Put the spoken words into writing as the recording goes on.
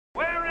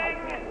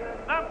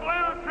the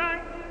blue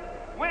trunks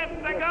with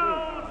the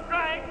gold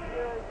stripe,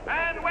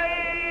 and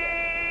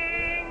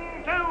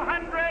weighing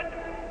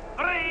 203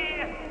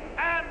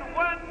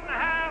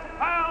 1/2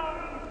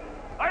 pounds,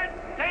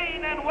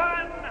 13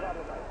 1,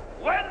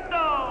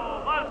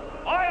 Wendell, the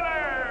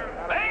spoiler,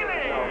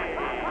 Bailey.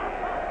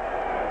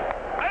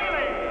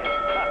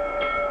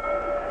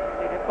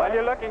 Well,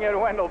 you're looking at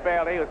Wendell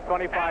Bailey, who's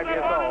 25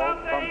 years old,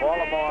 from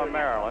Baltimore,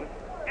 Maryland.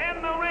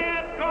 In the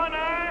red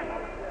corner,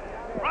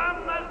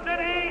 from the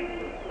city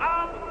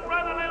of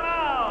brotherly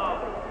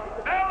love,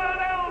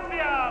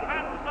 Philadelphia,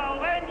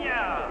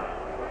 Pennsylvania,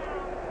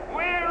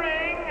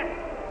 wearing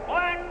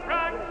black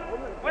trunks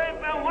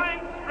with the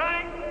white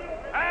stripe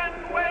and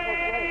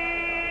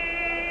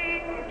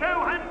weighing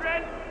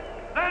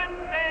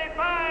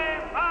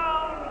 275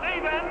 pounds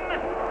even,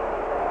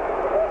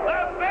 the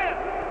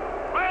fifth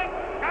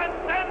ranked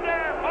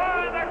contender for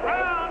the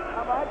crown,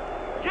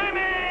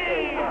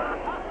 Jimmy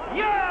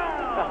Young.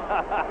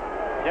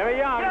 Jimmy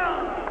Young.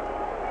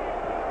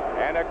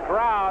 And a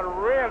crowd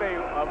really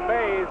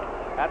amazed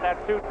at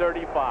that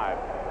 235.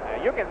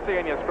 You can see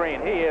on your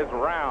screen, he is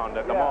round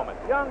at the moment.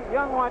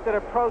 Young wanted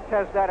to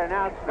protest that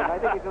announcement. I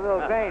think he's a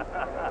little vain.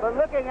 But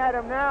looking at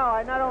him now,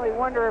 I not only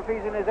wonder if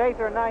he's in his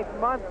 8th or 9th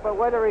month, but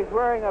whether he's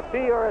wearing a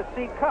B or a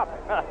C cup.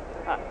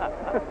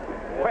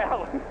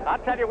 Well, I'll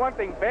tell you one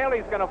thing,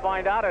 Bailey's going to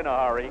find out in a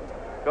hurry,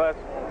 because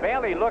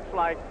Bailey looks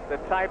like the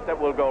type that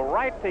will go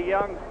right to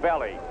Young's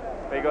belly,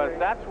 because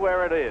that's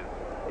where it is.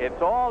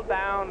 It's all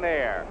down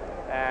there.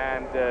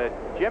 And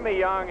Jimmy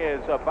Young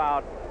is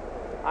about,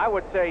 I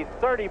would say,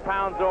 30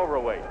 pounds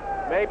overweight.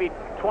 Maybe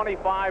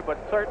 25, but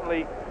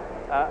certainly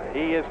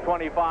he is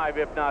 25,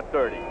 if not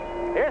 30.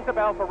 Here's the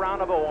bell for round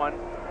number 1.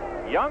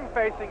 Young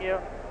facing you.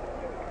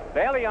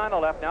 Bailey on the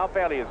left. Now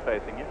Bailey is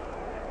facing you.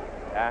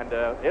 And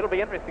it'll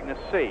be interesting to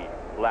see,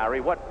 Larry,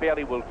 what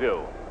Bailey will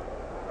do.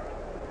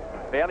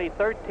 Bailey,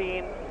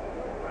 13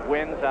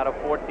 wins out of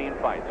 14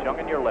 fights. Young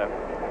on your left.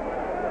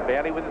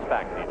 Bailey with his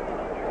back team.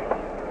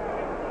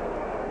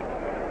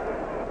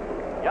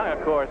 Young,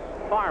 of course,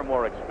 far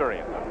more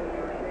experienced,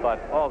 but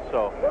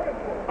also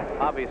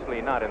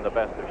obviously not in the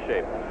best of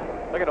shape.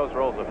 Look at those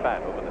rolls of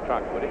fat over the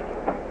trunk, Woody.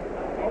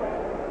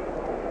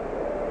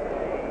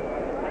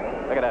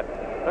 Look at that.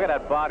 Look at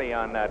that body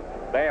on that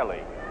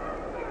Bailey.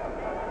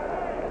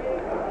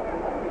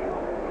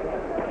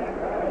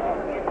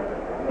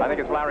 I think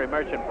as Larry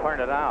Merchant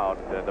pointed out,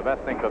 the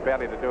best thing for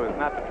Bailey to do is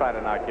not to try to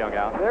knock Young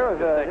out. There was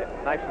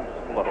nice and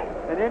slow.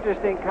 An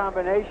interesting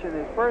combination.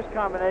 His first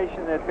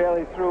combination that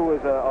Bailey threw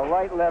was a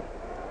right left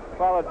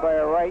followed by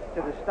a right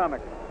to the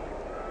stomach.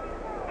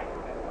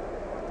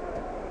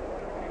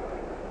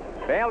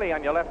 Bailey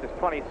on your left is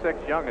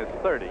 26, Young is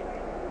 30.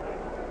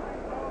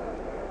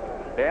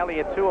 Bailey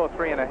at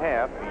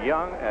 203.5,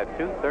 Young at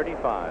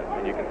 235,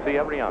 and you can see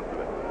every ounce of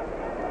it.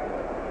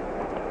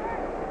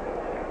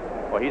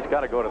 Well, he's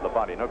got to go to the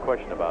body, no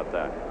question about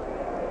that.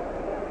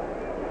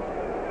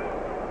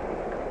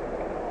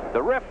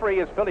 The referee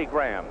is Billy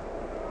Graham,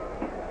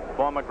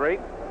 former great.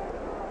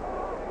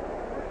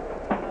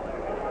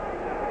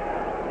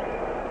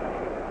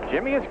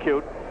 Jimmy is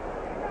cute.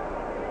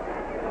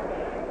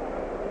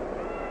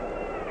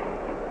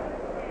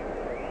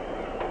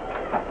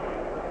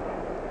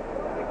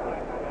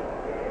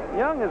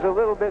 Young is a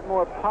little bit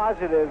more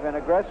positive and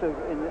aggressive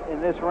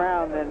in this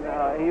round than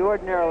he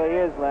ordinarily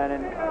is, Len,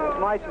 and it's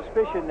my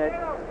suspicion that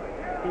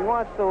he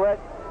wants to let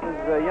his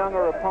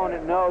younger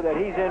opponent know that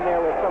he's in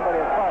there with somebody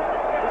to fight.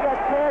 He got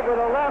tagged with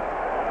a left,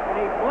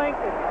 and he blinked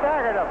and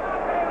staggered him.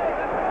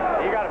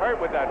 He got hurt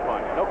with that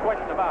punch, no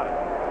question about it.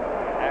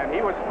 And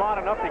he was smart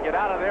enough to get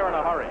out of there in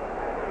a hurry.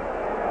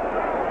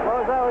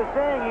 Well, as I was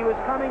saying, he was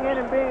coming in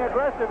and being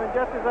aggressive, and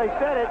just as I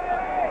said it,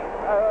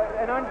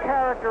 an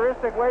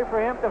uncharacteristic way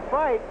for him to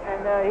fight,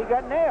 and he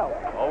got nailed.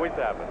 Always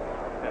happens.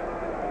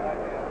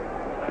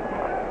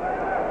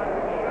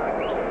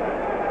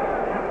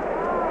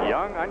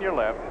 Young on your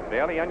left,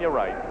 Bailey on your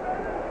right.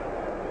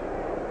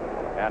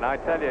 And I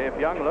tell you, if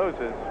Young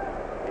loses,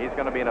 he's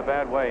going to be in a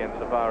bad way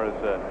insofar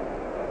as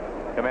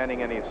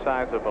commanding any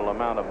sizable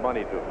amount of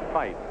money to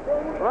fight.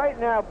 Right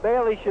now,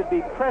 Bailey should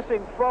be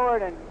pressing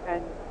forward and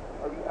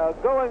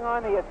going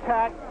on the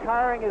attack,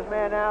 tiring his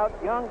man out.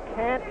 Young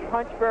can't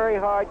punch very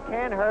hard,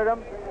 can't hurt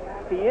him.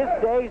 He is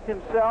dazed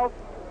himself.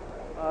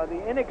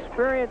 The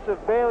inexperience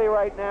of Bailey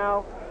right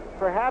now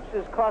perhaps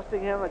is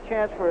costing him a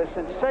chance for a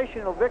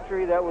sensational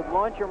victory that would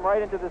launch him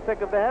right into the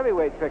thick of the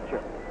heavyweight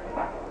picture.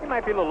 He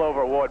might be a little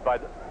overawed by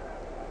the...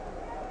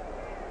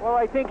 Well,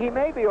 I think he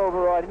may be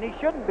overawed, and he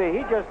shouldn't be.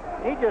 He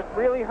just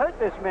really hurt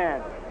this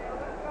man.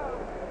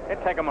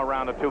 It'd take him a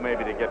round or two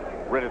maybe to get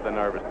rid of the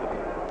nervousness.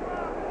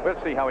 We'll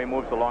see how he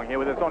moves along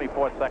here. There's only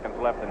 4 seconds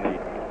left in the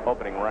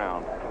opening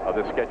round of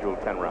the scheduled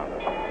 10-rounder.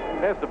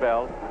 There's the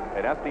bell,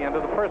 and that's the end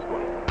of the first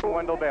one.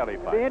 Wendell Bailey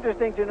fight. It'd be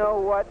interesting to know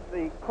what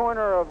the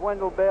corner of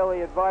Wendell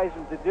Bailey advised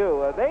him to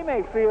do. They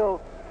may feel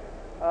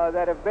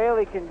that if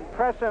Bailey can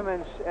press him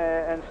and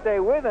stay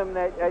with him,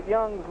 that at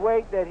Young's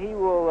weight, that he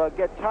will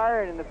get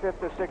tired in the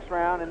 5th or 6th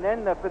round, and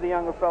then for the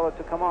younger fellow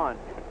to come on.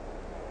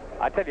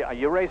 I tell you,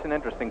 you raise an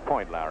interesting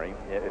point, Larry.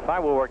 If I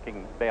were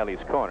working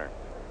Bailey's corner,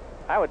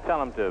 I would tell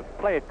him to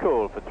play it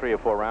cool for 3 or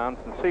 4 rounds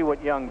and see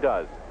what Young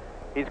does.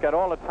 He's got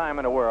all the time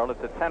in the world.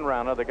 It's a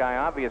 10-rounder. The guy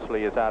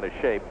obviously is out of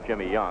shape,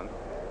 Jimmy Young.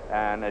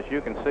 And as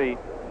you can see,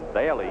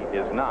 Bailey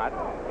is not.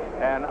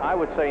 And I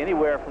would say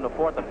anywhere from the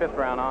 4th or 5th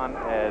round on,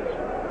 as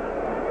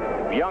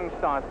Young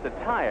starts to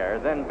tire,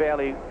 then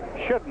Bailey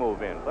should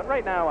move in. But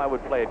right now, I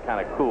would play it kind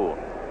of cool.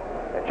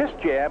 Just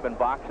jab and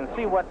box and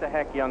see what the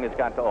heck Young has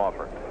got to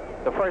offer.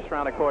 The first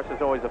round, of course, is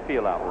always a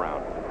feel-out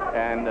round.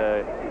 And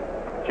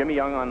Jimmy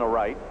Young on the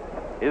right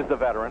is the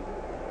veteran,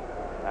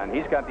 and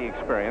he's got the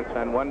experience.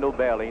 And Wendell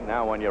Bailey,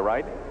 now on your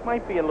right,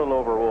 might be a little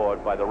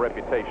overawed by the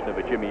reputation of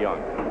a Jimmy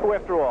Young, who,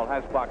 after all,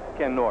 has boxed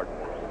Ken Norton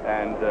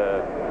and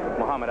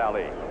Muhammad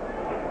Ali.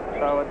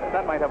 So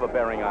that might have a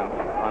bearing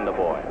on the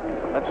boy.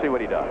 Let's see what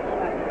he does.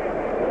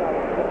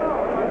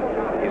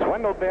 He's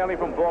Wendell Bailey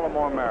from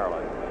Baltimore,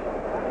 Maryland.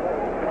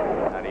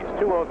 And he's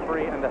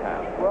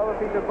 203.5. Well, if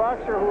he's a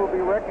boxer who will be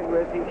reckoned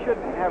with, he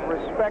shouldn't have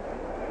respect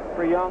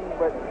for Young,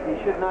 but he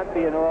should not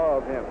be in awe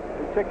of him,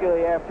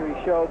 particularly after he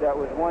showed that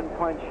with one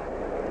punch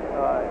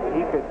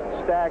he could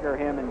stagger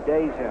him and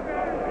daze him.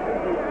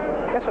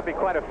 Guess it'll be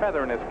quite a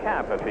feather in his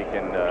cap if he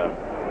can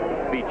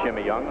beat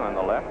Jimmy Young on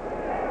the left.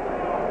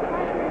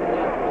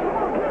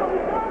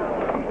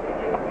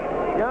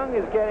 Young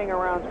is getting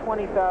around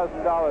 $20,000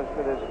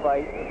 for this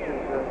fight, which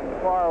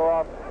is far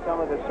off some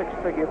of the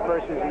 6-figure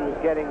purses he was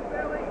getting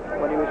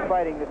when he was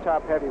fighting the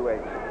top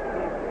heavyweights.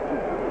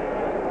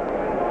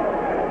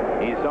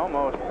 He's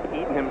almost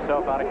eaten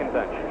himself out of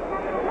contention.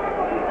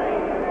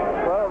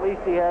 Well, at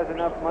least he has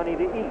enough money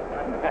to eat.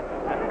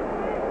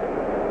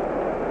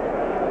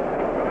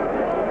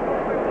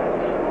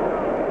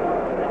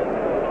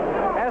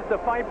 As the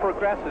fight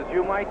progresses,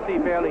 you might see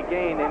Bailey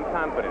gain in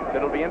confidence.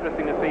 It'll be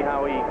interesting to see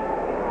how he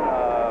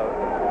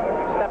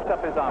steps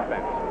up his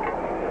offense.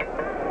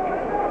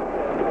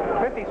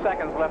 50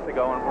 seconds left to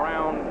go in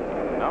round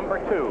number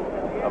 2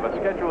 of a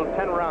scheduled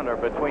 10-rounder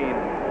between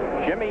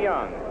Jimmy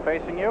Young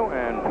facing you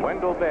and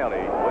Wendell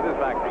Bailey with his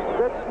back.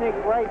 Good sneak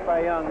right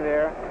by Young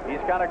there.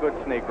 He's got a good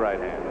sneak right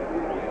hand.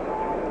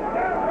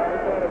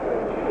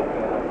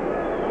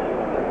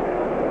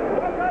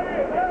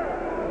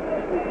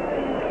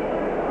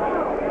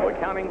 We're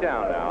counting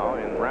down now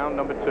in round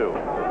number 2.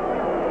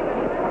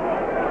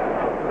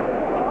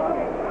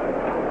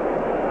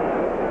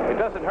 It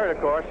doesn't hurt,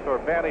 of course, for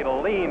Bailey to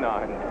lean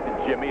on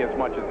Jimmy as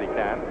much as he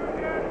can.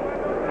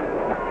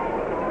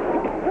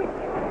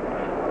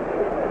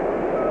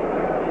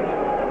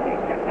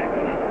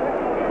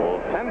 Well,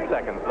 10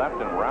 seconds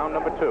left in round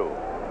number 2.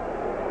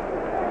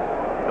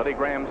 Billy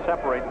Graham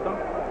separates them.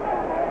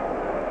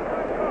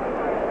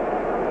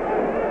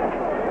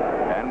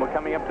 And we're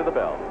coming up to the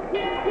bell.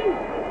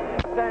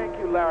 Thank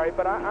you, Larry,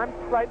 but I'm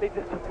slightly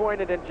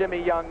disappointed in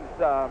Jimmy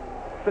Young's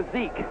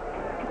physique.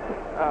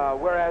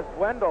 Whereas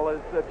Wendell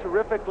is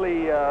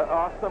terrifically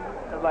awesome,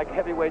 like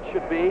heavyweight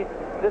should be.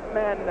 This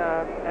man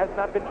has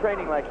not been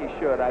training like he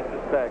should, I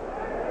suspect.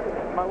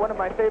 One of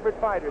my favorite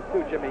fighters,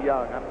 too, Jimmy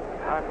Young.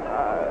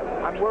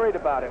 I'm worried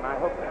about him. I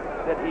hope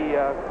that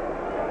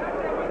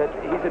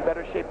he's in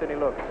better shape than he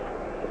looks.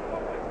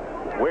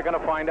 We're going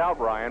to find out,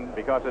 Brian,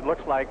 because it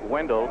looks like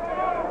Wendell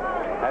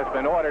has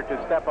been ordered to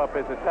step up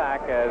his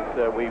attack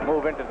as we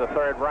move into the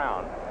 3rd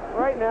round.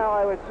 Right now,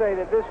 I would say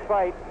that this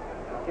fight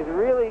is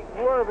really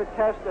more of a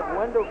test of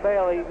Wendell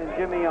Bailey than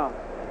Jimmy Young.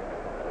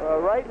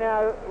 Right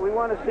now, we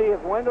want to see if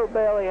Wendell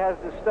Bailey has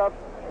the stuff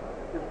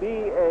to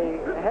be a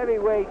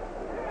heavyweight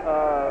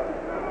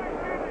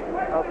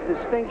of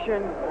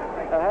distinction,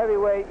 a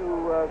heavyweight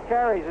who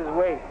carries his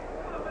weight.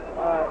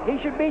 He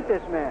should beat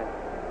this man.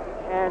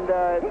 And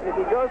if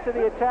he goes to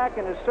the attack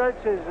and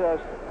asserts his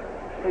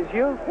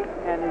youth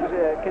and his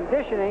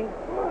conditioning,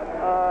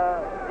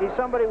 he's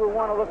somebody we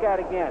want to look at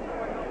again.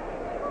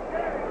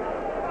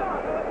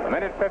 A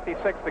minute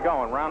 56 to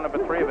go in round number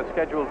 3 of a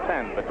scheduled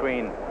 10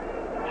 between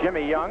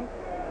Jimmy Young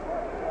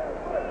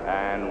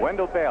and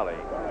Wendell Bailey.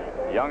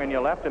 Young on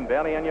your left and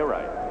Bailey on your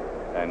right.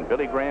 And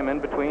Billy Graham in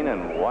between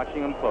and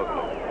watching them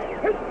closely.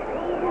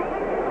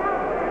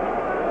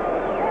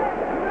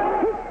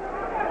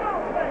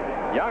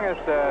 Young is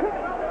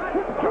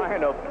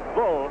trying to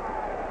bull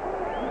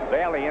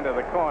Bailey into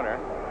the corner.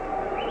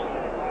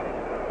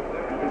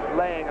 He's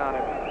laying on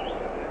him.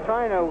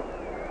 Trying to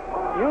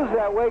use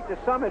that weight to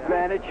some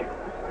advantage.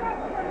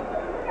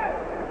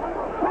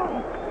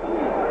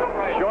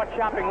 Short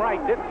chopping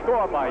right did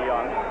score by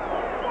Young.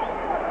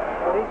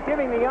 Well, he's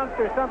giving the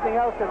youngster something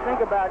else to think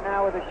about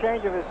now with a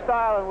change of his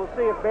style, and we'll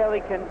see if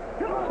Bailey can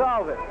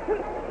solve it.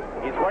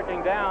 He's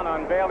working down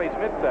on Bailey's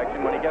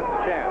midsection when he gets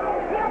the chance.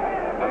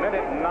 A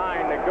minute 9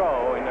 to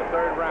go in the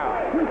 3rd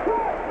round.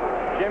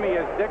 Jimmy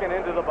is digging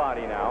into the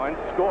body now and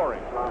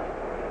scoring.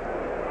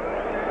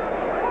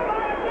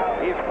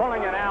 He's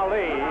pulling an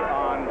Ali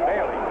on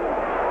Bailey.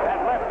 That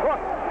left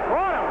hook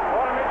caught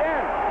him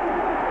again.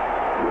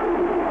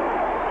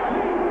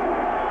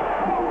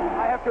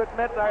 I have to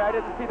admit, I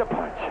didn't see the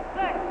punch.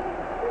 6,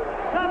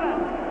 7,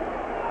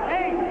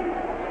 8.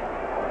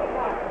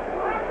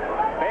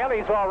 Bailey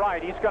Jimmy's all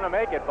right. He's going to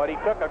make it, but he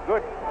took a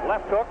good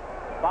left hook,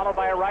 followed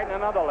by a right and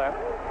another left.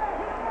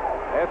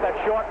 There's that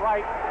short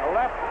right, a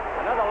left,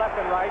 another left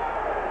and right.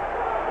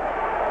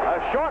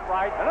 A short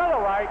right, another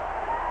right.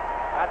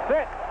 That's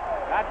it.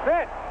 That's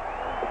it.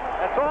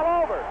 That's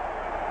all over.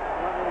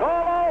 It's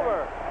all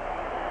over.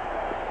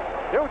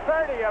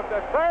 2:30 of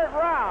the third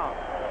round.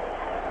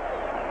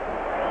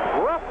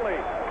 Roughly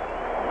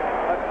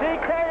a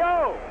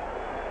TKO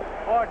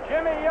for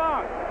Jimmy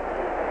Young.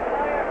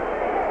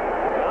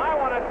 And I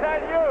want to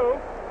tell you,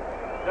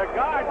 the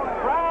Garden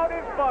crowd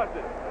is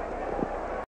buzzing.